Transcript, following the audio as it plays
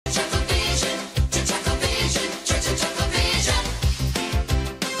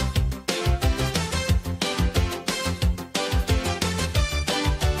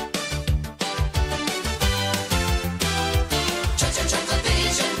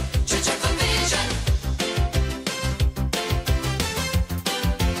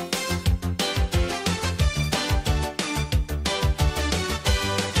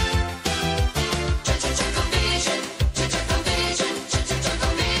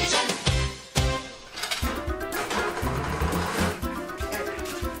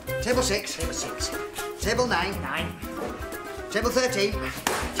Table 6. Table 6. Table 9. 9. Table 13.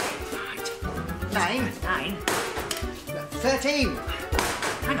 Right. 9. 9. 13.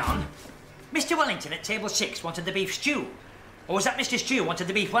 Hang on. Mr. Wellington at table 6 wanted the beef stew. Or was that Mr. Stew wanted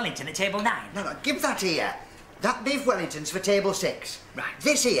the beef Wellington at table 9? No, give that here. That beef Wellington's for table 6. Right.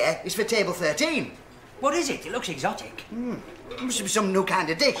 This here is for table 13. What is it? It looks exotic. Must be some new kind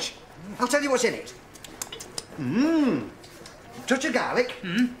of dish. I'll tell you what's in it. Touch of garlic.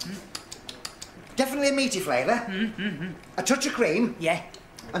 Definitely a meaty flavour. A touch of cream. Yeah.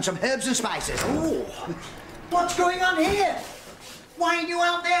 And some herbs and spices. Ooh. What's going on here? Why are you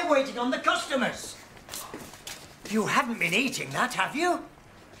out there waiting on the customers? You haven't been eating that, have you?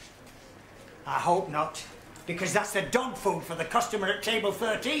 I hope not, because that's the dog food for the customer at table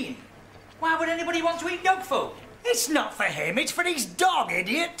 13. Why would anybody want to eat dog food? It's not for him, it's for his dog,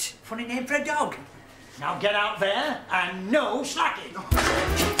 idiot. Funny name for a dog. Now get out there and no slacking.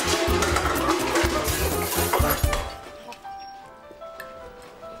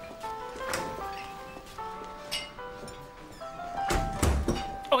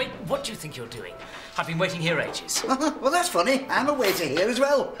 Oh, wait, what do you think you're doing? I've been waiting here ages. Well, that's funny. I'm a waiter here as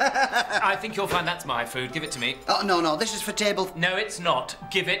well. I think you'll find that's my food. Give it to me. Oh, no, this is for table... No, it's not.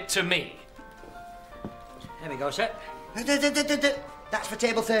 Give it to me. There we go, sir. That's for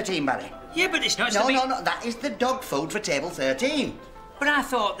table 13, Barry. Yeah, but it's not. It's No, that is the dog food for table 13. But I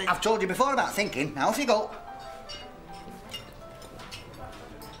thought that... I've told you before about thinking. Now off you go.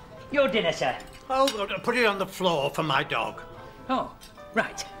 Your dinner, sir. Oh, put it on the floor for my dog. Oh,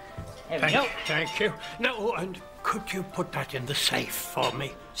 right. There we go. Thank you. No, and could you put that in the safe for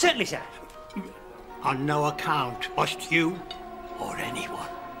me? Certainly, sir. On no account must you or anyone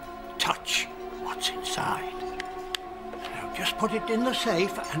touch what's inside. Now, just put it in the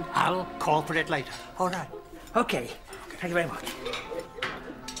safe and I'll call for it later. All right. Okay. Thank you very much.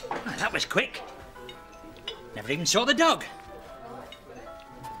 Well, that was quick. Never even saw the dog.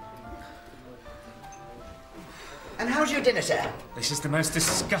 And how's your dinner, sir? This is the most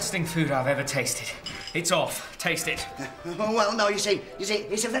disgusting food I've ever tasted. It's off. Taste it. Well, no, you see,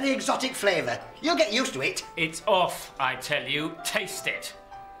 it's a very exotic flavour. You'll get used to it. It's off, I tell you. Taste it.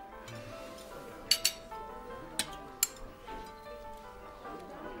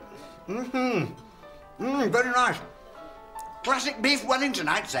 Very nice. Classic beef Wellington,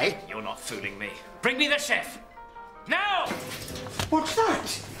 I'd say. You're not fooling me. Bring me the chef. Now! What's that?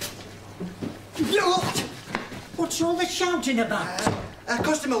 What? What's all the shouting about? A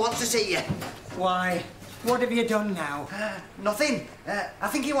customer wants to see you. Why, what have you done now? Nothing. I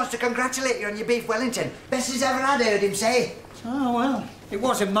think he wants to congratulate you on your beef Wellington. Best he's ever had, heard him say. Oh, well, it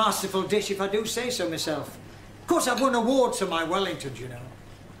was a masterful dish if I do say so myself. Of course, I've won awards for my Wellingtons, you know.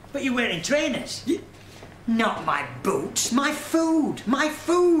 But you're wearing trainers. Not my boots, my food, my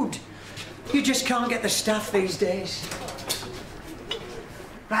food. You just can't get the staff these days.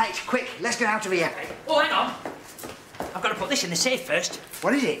 Right, quick, let's get out of here. Oh, hang on. I've got to put this in the safe first.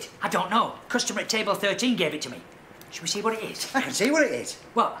 What is it? I don't know. Customer at table 13 gave it to me. Shall we see what it is? I can see what it is.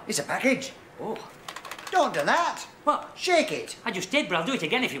 What? It's a package. Oh. Don't do that. What? Shake it. I just did, but I'll do it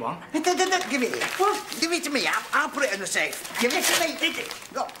again if you want. Give it here. What? Give it to me. I'll put it in the safe. Give it to me. Did it?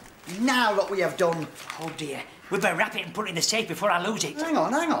 Look, now look what we have done. Oh, dear. We better wrap it and put it in the safe before I lose it. Hang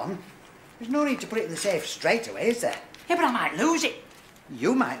on. There's no need to put it in the safe straight away, is there? Yeah, but I might lose it.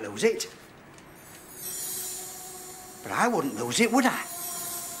 You might lose it. But I wouldn't lose it, would I?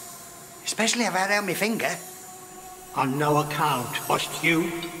 Especially if I had it on my finger. On no account must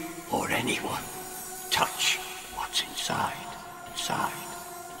you or anyone touch what's inside.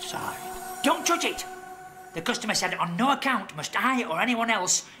 Don't touch it. The customer said on no account must I or anyone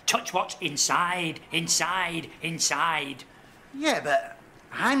else touch what's inside. Yeah, but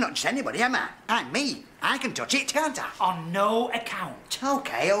I'm not just anybody, am I? I'm me. I can touch it, can't I? On no account.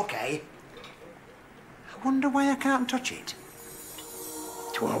 Okay. I wonder why I can't touch it.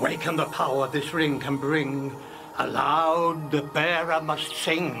 To awaken the power this ring can bring, aloud the bearer must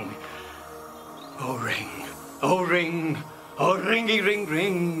sing. O ring, O ring, O ringy ring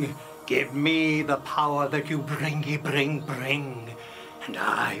ring, give me the power that you bring, and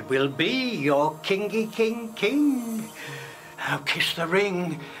I will be your kingy king. Now kiss the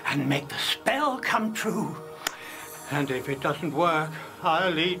ring and make the spell come true. And if it doesn't work,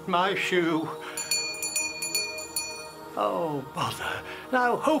 I'll eat my shoe. Oh, bother.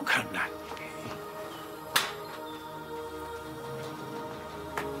 Now, who can that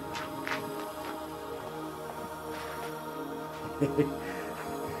be?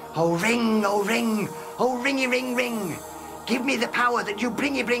 Oh, ring, oh, ring, oh, ringy ring. Give me the power that you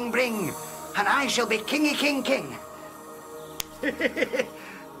bring, and I shall be kingy king.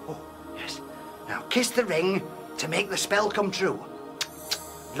 Oh, Now kiss the ring to make the spell come true.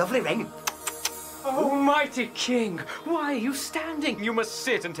 Lovely ring. Oh, mighty king, why are you standing? You must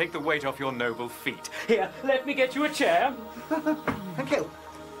sit and take the weight off your noble feet. Here, let me get you a chair. Thank you.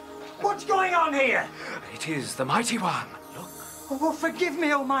 What's going on here? It is the mighty one. Oh, forgive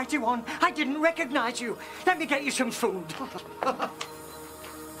me, Almighty One. I didn't recognize you. Let me get you some food.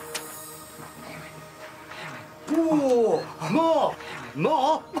 Ooh, more,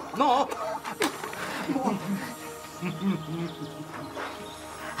 more, more.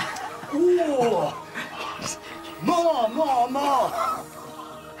 Ooh, more, more, more.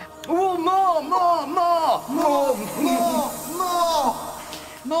 Ooh, more, more, more, more, more, more.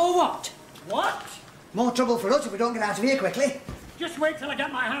 More what? What? More trouble for us if we don't get out of here quickly. Just wait till I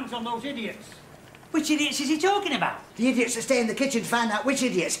get my hands on those idiots. Which idiots is he talking about? The idiots that stay in the kitchen to find out which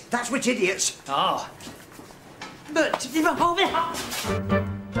idiots. That's which idiots. Oh. But,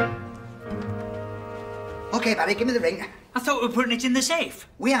 OK, Barry, give me the ring. I thought we were putting it in the safe.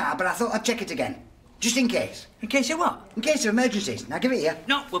 We are, but I thought I'd check it again. Just in case. In case of what? In case of emergencies. Now give it here.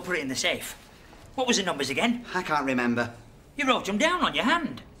 No, we'll put it in the safe. What was the numbers again? I can't remember. You wrote them down on your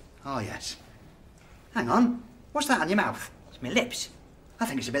hand. Oh, yes. Hang on. What's that on your mouth? It's my lips. I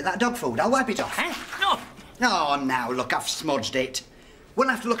think it's a bit of that dog food. I'll wipe it off. Eh? No. Oh, now, look, I've smudged it. We'll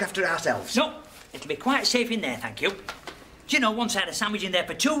have to look after ourselves. No. It'll be quite safe in there, thank you. Do you know, once I had a sandwich in there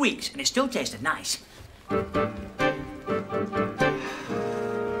for 2 weeks and it still tasted nice.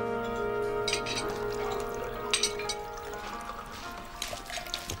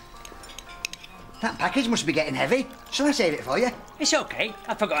 That package must be getting heavy. Shall I save it for you? It's okay.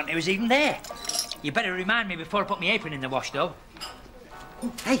 I'd forgotten it was even there. You better remind me before I put my apron in the wash, though.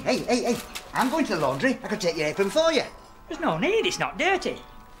 Hey, hey, hey, hey. I'm going to the laundry. I could take your apron for you. There's no need. It's not dirty.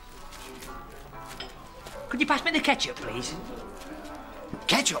 Could you pass me the ketchup, please?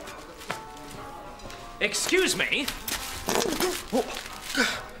 Ketchup? Excuse me?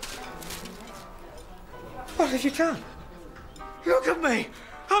 What have you done? Look at me!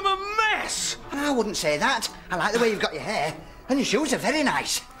 I'm a mess! I wouldn't say that. I like the way you've got your hair. And your shoes are very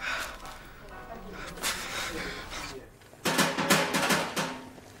nice.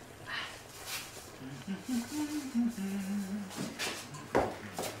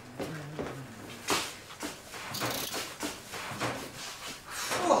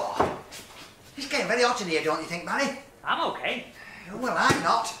 Whoa. It's getting very hot in here, don't you think, Barry? I'm okay. Well, I'm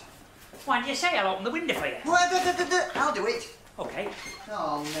not. Why did you say I'll open the window for you? Well, I'll do it. Okay.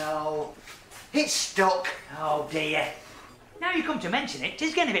 Oh, no. It's stuck. Oh, dear. Now you come to mention it,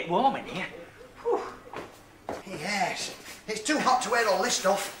 it's getting a bit warm in here. Whew. Yes. It's too hot to wear all this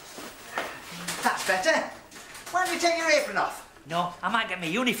stuff. That's better. Why don't you take your apron off? No, I might get my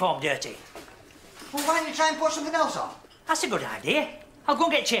uniform dirty. Well, why don't you try and put something else on? That's a good idea. I'll go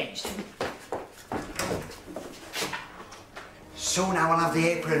and get changed. Soon I will have the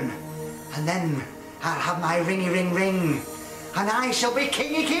apron. And then I'll have my ringy ring ring. And I shall be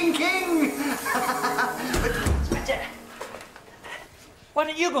kingy king king. It's better. Why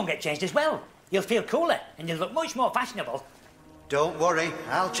don't you go and get changed as well? You'll feel cooler and you'll look much more fashionable. Don't worry.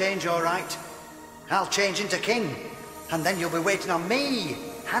 I'll change all right. I'll change into king. And then you'll be waiting on me,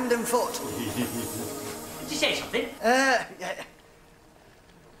 hand and foot. Did you say something?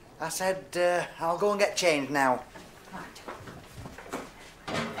 I said I'll go and get changed now.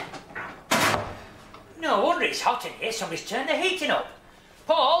 No wonder it's hot in here. Somebody's turned the heating up.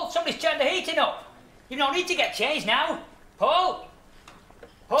 Paul, somebody's turned the heating up. You don't need to get changed now. Paul?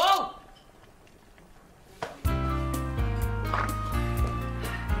 Paul?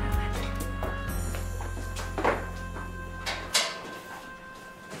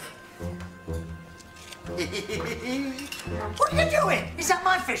 What are you doing? Is that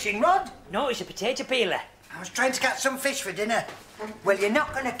my fishing rod? No, it's a potato peeler. I was trying to catch some fish for dinner. Well, you're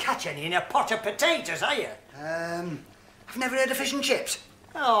not going to catch any in a pot of potatoes, are you? I've never heard of fish and chips.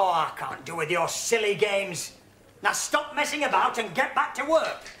 Oh, I can't do with your silly games. Now stop messing about and get back to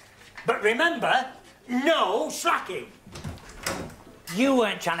work. But remember, no slacking. You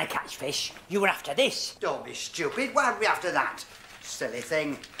weren't trying to catch fish. You were after this. Don't be stupid. Why are we after that? Silly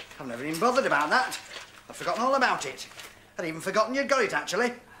thing. I've never even bothered about that. I've forgotten all about it. I'd even forgotten you'd got it,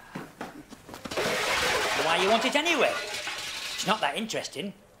 actually. Why you want it anyway? It's not that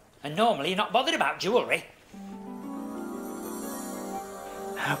interesting. And normally you're not bothered about jewellery.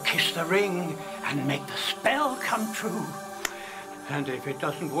 Now kiss the ring and make the spell come true. And if it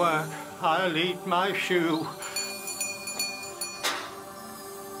doesn't work, I'll eat my shoe.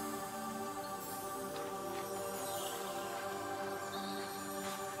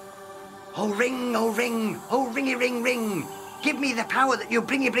 Oh, ring, oh, ring, oh, ringy, ring, ring. Give me the power that you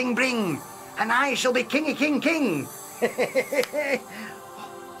bring. and I shall be kingy king king.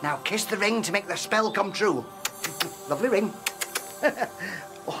 Now kiss the ring to make the spell come true. Lovely ring.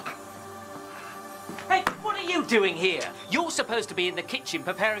 Hey, what are you doing here? You're supposed to be in the kitchen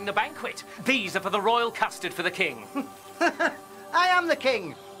preparing the banquet. These are for the royal custard for the king. I am the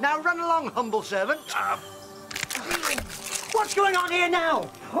king. Now run along, humble servant. What's going on here now?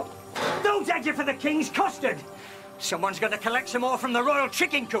 Those eggs are for the king's custard. Someone's going to collect some more from the royal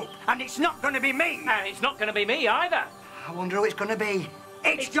chicken coop, and it's not going to be me. And it's not going to be me either. I wonder who it's going to be.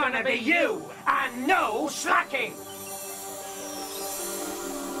 It's going to be you, and no slacking.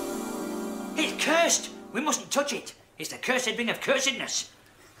 It's cursed. We mustn't touch it. It's the cursed ring of cursedness.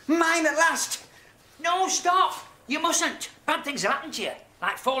 Mine at last. No, stop. You mustn't. Bad things will happen to you,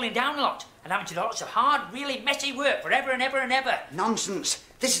 like falling down a lot and having to do lots of hard, really messy work forever and ever and ever. Nonsense.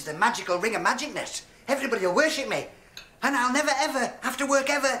 This is the magical ring of magicness. Everybody will worship me. And I'll never, ever have to work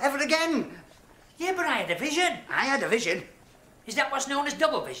ever again. Yeah, but I had a vision. I had a vision. Is that what's known as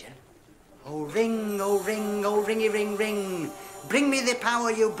double vision? Oh, ring, oh, ring, oh, ringy, ring, ring. Bring me the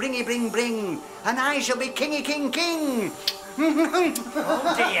power you bring, and I shall be kingy king king.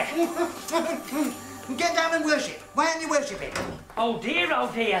 Oh, dear. Get down and worship. Why aren't you worshipping? Oh, dear,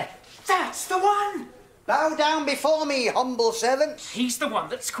 oh, dear. That's the one. Bow down before me, humble servants. He's the one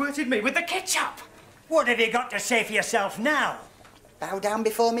that squirted me with the ketchup. What have you got to say for yourself now? Bow down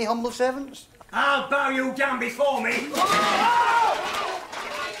before me, humble servants. I'll bow you down before me.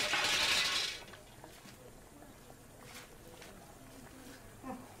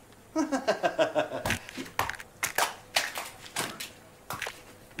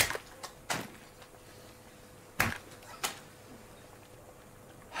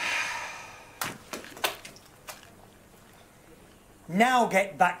 Now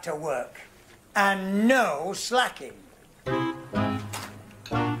get back to work. And no slacking. There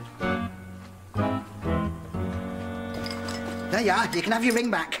you are. You can have your ring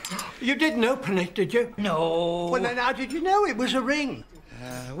back. You didn't open it, did you? No. Well, then how did you know it was a ring?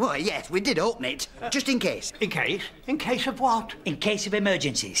 Well, yes, we did open it. Just in case. In case? In case of what? In case of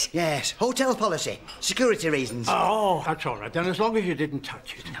emergencies. Yes, hotel policy. Security reasons. Oh, that's all right then, as long as you didn't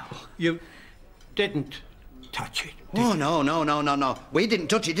touch it. No. You didn't touch it, did Oh, you? no. We didn't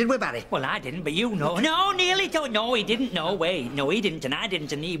touch it, did we, Barry? Well, I didn't, but you know. No, nearly don't. No, he didn't. No way. No, he didn't, and I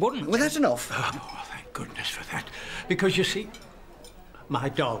didn't, and he wouldn't. Well, that's enough. Oh, thank goodness for that. Because, you see, my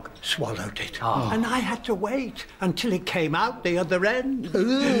dog swallowed it. Oh. And I had to wait until it came out the other end.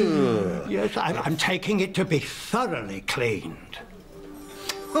 Ooh. Yes, I'm taking it to be thoroughly cleaned.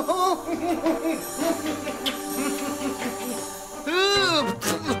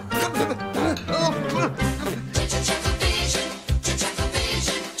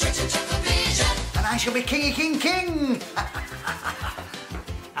 And I shall be kingy king king.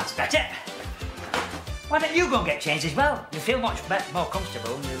 That's better. Why don't you go and get changed as well? You feel much better, more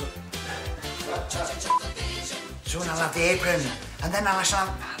comfortable. And you look... Soon I'll have the apron, and then I shall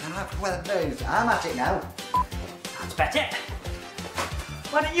have... Well, I'm at it now. That's better.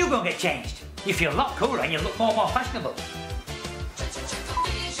 Why don't you go and get changed? You feel a lot cooler and you look more fashionable.